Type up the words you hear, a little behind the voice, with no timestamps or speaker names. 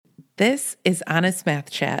This is Honest Math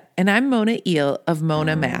Chat, and I'm Mona Eel of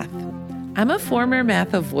Mona Math. I'm a former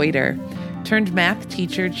math avoider turned math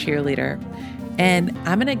teacher cheerleader, and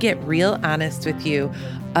I'm going to get real honest with you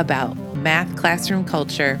about math classroom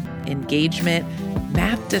culture, engagement,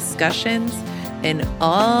 math discussions, and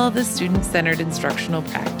all the student-centered instructional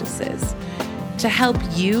practices to help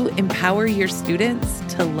you empower your students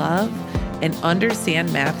to love and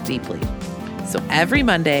understand math deeply. So every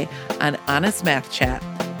Monday on Honest Math Chat,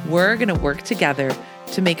 we're going to work together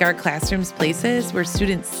to make our classrooms places where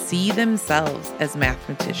students see themselves as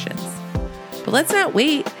mathematicians. But let's not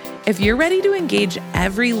wait. If you're ready to engage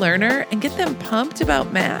every learner and get them pumped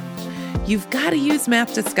about math, you've got to use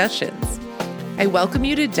math discussions. I welcome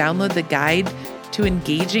you to download the guide to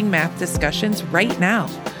engaging math discussions right now.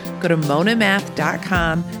 Go to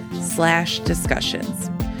monamath.com/discussions.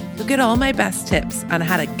 You'll get all my best tips on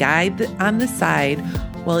how to guide on the side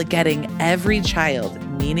while getting every child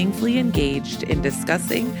meaningfully engaged in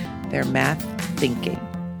discussing their math thinking.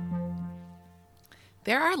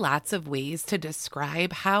 There are lots of ways to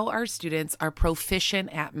describe how our students are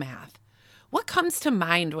proficient at math. What comes to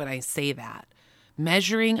mind when I say that?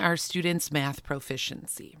 Measuring our students' math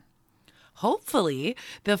proficiency. Hopefully,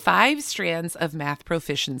 the 5 strands of math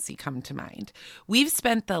proficiency come to mind. We've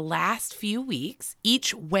spent the last few weeks,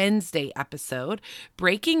 each Wednesday episode,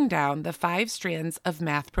 breaking down the 5 strands of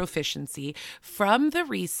math proficiency from the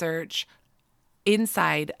research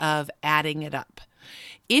inside of Adding It Up.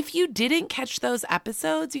 If you didn't catch those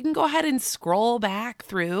episodes, you can go ahead and scroll back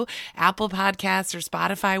through Apple Podcasts or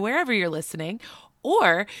Spotify, wherever you're listening.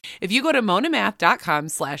 Or if you go to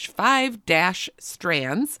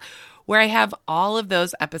monamath.com/5-strands, where I have all of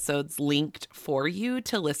those episodes linked for you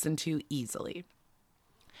to listen to easily.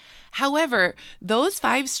 However, those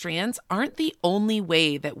 5 strands aren't the only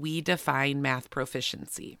way that we define math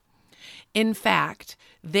proficiency. In fact,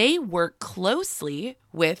 they work closely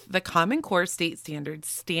with the Common Core State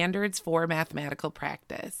Standards for Mathematical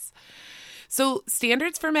Practice. So,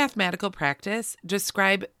 standards for mathematical practice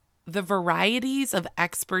describe the varieties of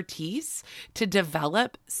expertise to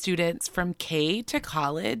develop students from K to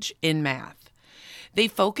college in math. They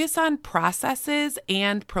focus on processes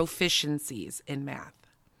and proficiencies in math.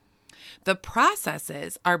 The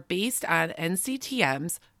processes are based on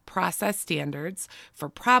NCTM's process standards for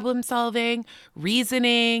problem solving,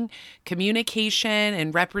 reasoning, communication,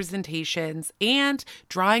 and representations, and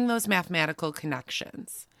drawing those mathematical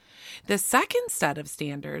connections. The second set of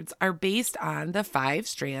standards are based on the 5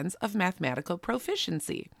 strands of mathematical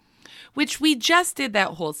proficiency, which we just did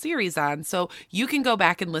that whole series on, so you can go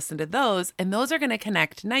back and listen to those, and those are going to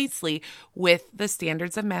connect nicely with the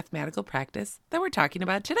standards of mathematical practice that we're talking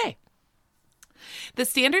about today. The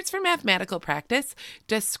standards for mathematical practice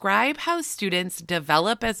describe how students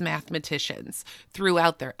develop as mathematicians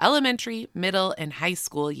throughout their elementary, middle, and high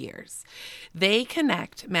school years. They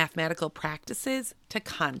connect mathematical practices to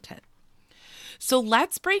content. So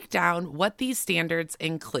let's break down what these standards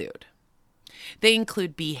include. They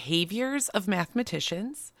include behaviors of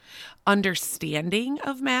mathematicians, understanding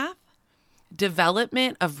of math,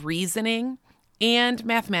 development of reasoning, and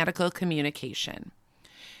mathematical communication.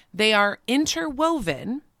 They are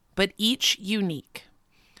interwoven, but each unique.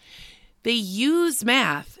 They use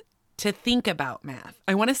math to think about math.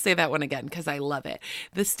 I want to say that one again because I love it.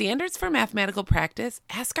 The standards for mathematical practice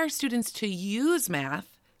ask our students to use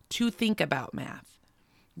math to think about math.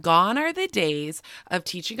 Gone are the days of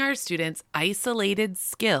teaching our students isolated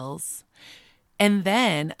skills and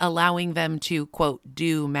then allowing them to, quote,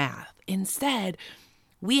 do math. Instead,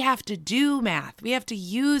 we have to do math. We have to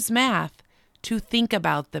use math to think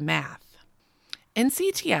about the math.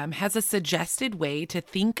 NCTM has a suggested way to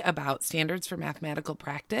think about standards for mathematical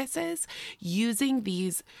practices using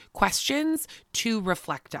these questions to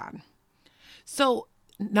reflect on. So,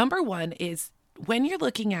 number 1 is when you're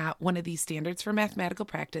looking at one of these standards for mathematical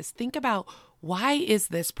practice, think about why is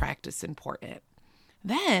this practice important?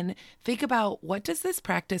 Then think about what does this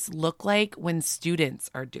practice look like when students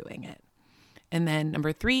are doing it? And then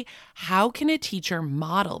number 3, how can a teacher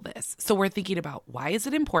model this? So we're thinking about why is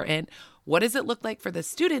it important? What does it look like for the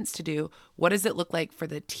students to do? What does it look like for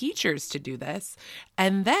the teachers to do this?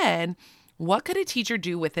 And then what could a teacher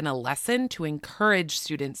do within a lesson to encourage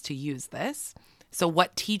students to use this? So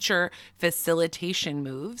what teacher facilitation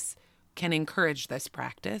moves can encourage this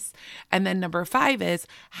practice? And then number 5 is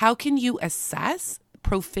how can you assess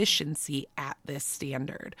proficiency at this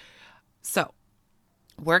standard? So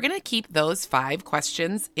we're going to keep those 5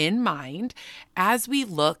 questions in mind as we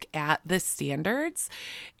look at the standards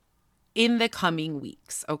in the coming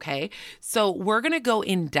weeks, okay? So we're going to go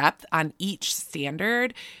in depth on each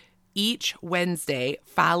standard each Wednesday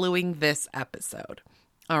following this episode.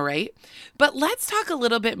 All right. But let's talk a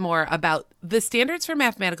little bit more about the standards for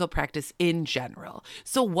mathematical practice in general.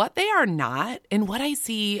 So what they are not, and what I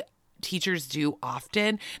see teachers do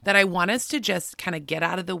often that I want us to just kind of get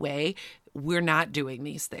out of the way, we're not doing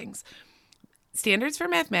these things. Standards for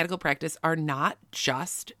mathematical practice are not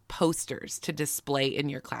just posters to display in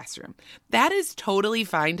your classroom. That is totally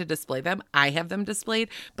fine to display them. I have them displayed,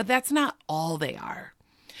 but that's not all they are.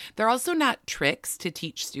 They're also not tricks to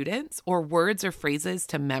teach students or words or phrases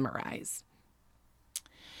to memorize.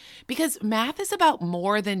 Because math is about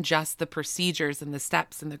more than just the procedures and the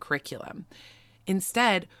steps in the curriculum.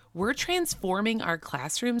 Instead, we're transforming our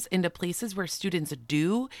classrooms into places where students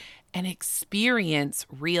do and experience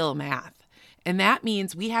real math. And that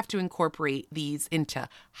means we have to incorporate these into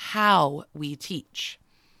how we teach.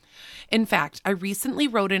 In fact, I recently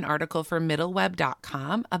wrote an article for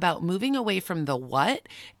middleweb.com about moving away from the what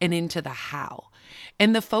and into the how.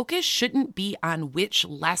 And the focus shouldn't be on which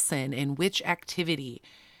lesson and which activity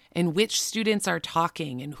and which students are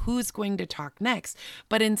talking and who's going to talk next,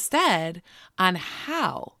 but instead on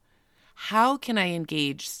how. How can I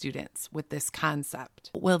engage students with this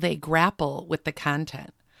concept? Will they grapple with the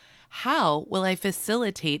content? How will I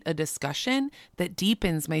facilitate a discussion that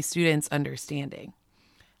deepens my students' understanding?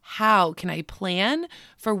 How can I plan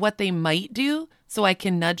for what they might do so I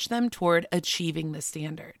can nudge them toward achieving the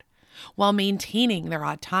standard while maintaining their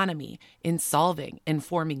autonomy in solving and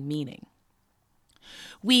forming meaning?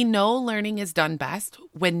 We know learning is done best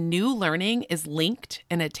when new learning is linked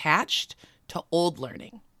and attached to old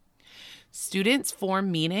learning. Students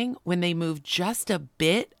form meaning when they move just a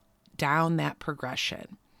bit down that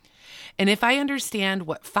progression. And if I understand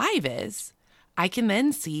what 5 is, I can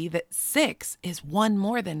then see that 6 is 1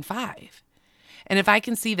 more than 5. And if I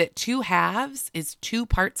can see that 2 halves is 2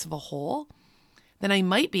 parts of a whole, then I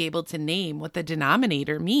might be able to name what the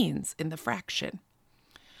denominator means in the fraction.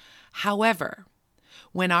 However,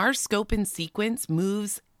 when our scope and sequence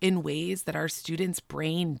moves in ways that our student's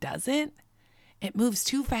brain doesn't, it moves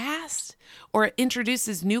too fast, or it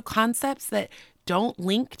introduces new concepts that don't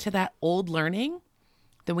link to that old learning,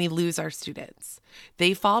 then we lose our students.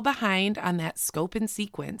 They fall behind on that scope and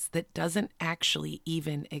sequence that doesn't actually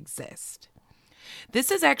even exist.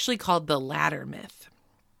 This is actually called the ladder myth.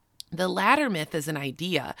 The ladder myth is an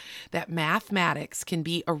idea that mathematics can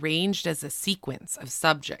be arranged as a sequence of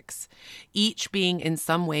subjects, each being in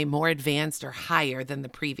some way more advanced or higher than the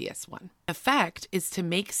previous one. The effect is to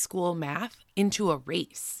make school math into a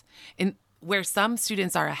race, where some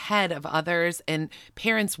students are ahead of others and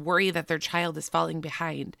parents worry that their child is falling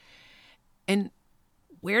behind. And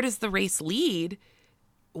where does the race lead?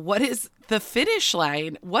 What is the finish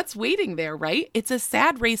line? What's waiting there, right? It's a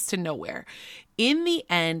sad race to nowhere. In the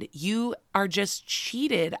end, you are just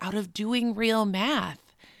cheated out of doing real math,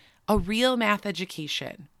 a real math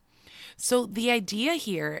education. So the idea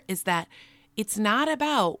here is that it's not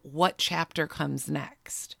about what chapter comes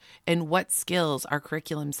next and what skills our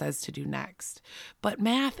curriculum says to do next, but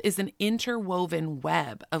math is an interwoven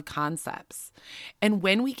web of concepts. And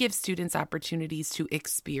when we give students opportunities to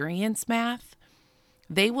experience math,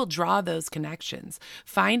 they will draw those connections,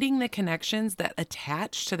 finding the connections that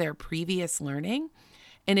attach to their previous learning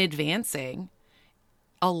and advancing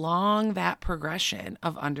along that progression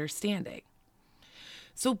of understanding.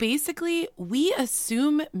 So basically, we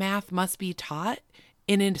assume math must be taught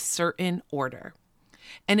in a certain order.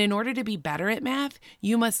 And in order to be better at math,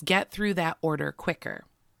 you must get through that order quicker.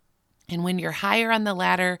 And when you're higher on the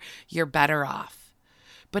ladder, you're better off.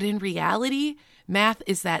 But in reality, math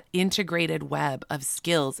is that integrated web of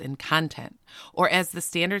skills and content, or as the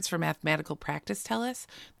standards for mathematical practice tell us,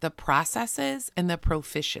 the processes and the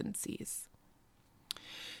proficiencies.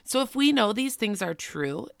 So if we know these things are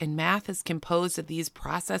true and math is composed of these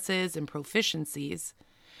processes and proficiencies,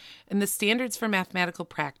 and the standards for mathematical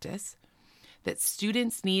practice that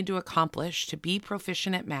students need to accomplish to be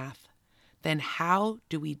proficient at math, then how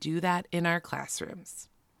do we do that in our classrooms?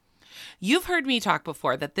 You've heard me talk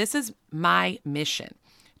before that this is my mission,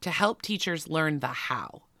 to help teachers learn the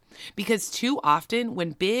how. Because too often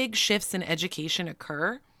when big shifts in education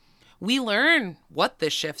occur, we learn what the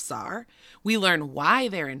shifts are, we learn why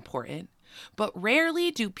they're important, but rarely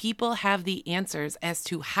do people have the answers as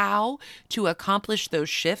to how to accomplish those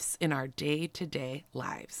shifts in our day-to-day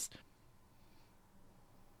lives.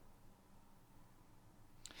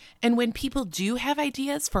 And when people do have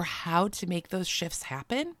ideas for how to make those shifts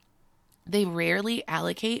happen, they rarely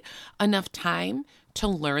allocate enough time to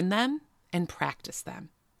learn them and practice them.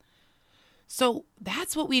 So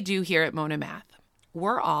that's what we do here at Mona Math.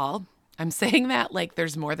 We're all, I'm saying that like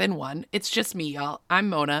there's more than one. It's just me, y'all. I'm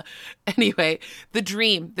Mona. Anyway, the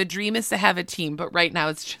dream is to have a team, but right now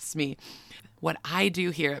it's just me. What I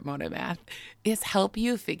do here at Mona Math is help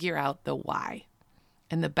you figure out the why.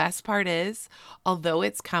 And the best part is, although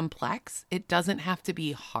it's complex, it doesn't have to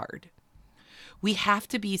be hard. We have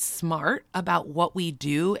to be smart about what we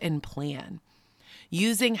do and plan,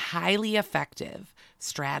 using highly effective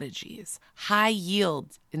strategies, high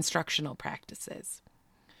yield instructional practices.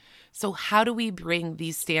 So how do we bring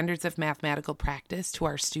these standards of mathematical practice to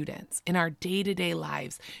our students in our day-to-day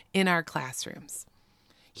lives, in our classrooms?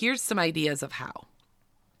 Here's some ideas of how.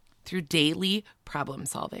 Through daily problem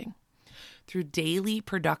solving, through daily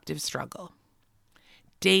productive struggle,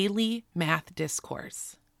 daily math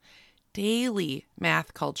discourse, daily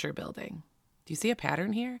math culture building. Do you see a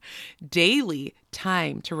pattern here? Daily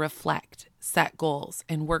time to reflect, set goals,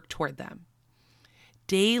 and work toward them.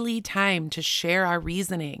 Daily time to share our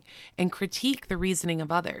reasoning and critique the reasoning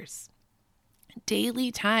of others.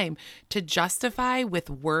 Daily time to justify with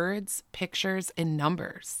words, pictures, and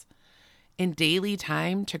numbers. And daily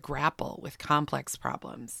time to grapple with complex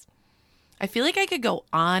problems. I feel like I could go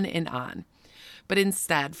on and on, but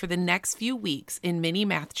instead, for the next few weeks in mini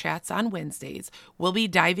math chats on Wednesdays, we'll be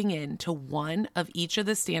diving into one of each of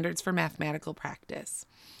the standards for mathematical practice.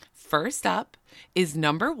 First up is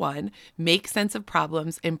number 1, make sense of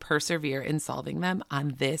problems and persevere in solving them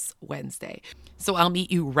on this Wednesday. So I'll meet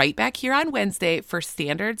you right back here on Wednesday for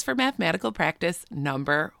standards for mathematical practice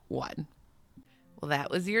number 1. Well,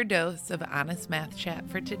 that was your dose of honest math chat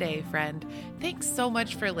for today, friend. Thanks so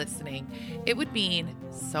much for listening. It would mean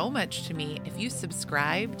so much to me if you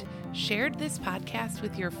subscribed, shared this podcast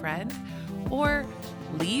with your friend, or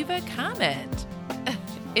leave a comment.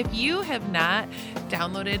 If you have not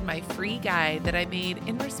downloaded my free guide that I made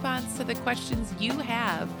in response to the questions you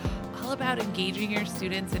have all about engaging your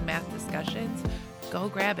students in math discussions, go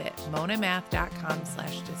grab it,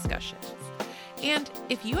 monamath.com/discussions. And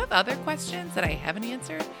if you have other questions that I haven't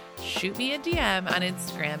answered, shoot me a DM on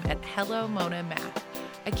Instagram at HelloMonaMath.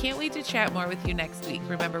 I can't wait to chat more with you next week.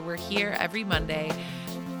 Remember, we're here every Monday.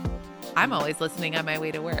 I'm always listening on my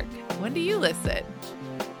way to work. When do you listen?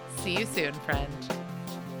 See you soon, friend.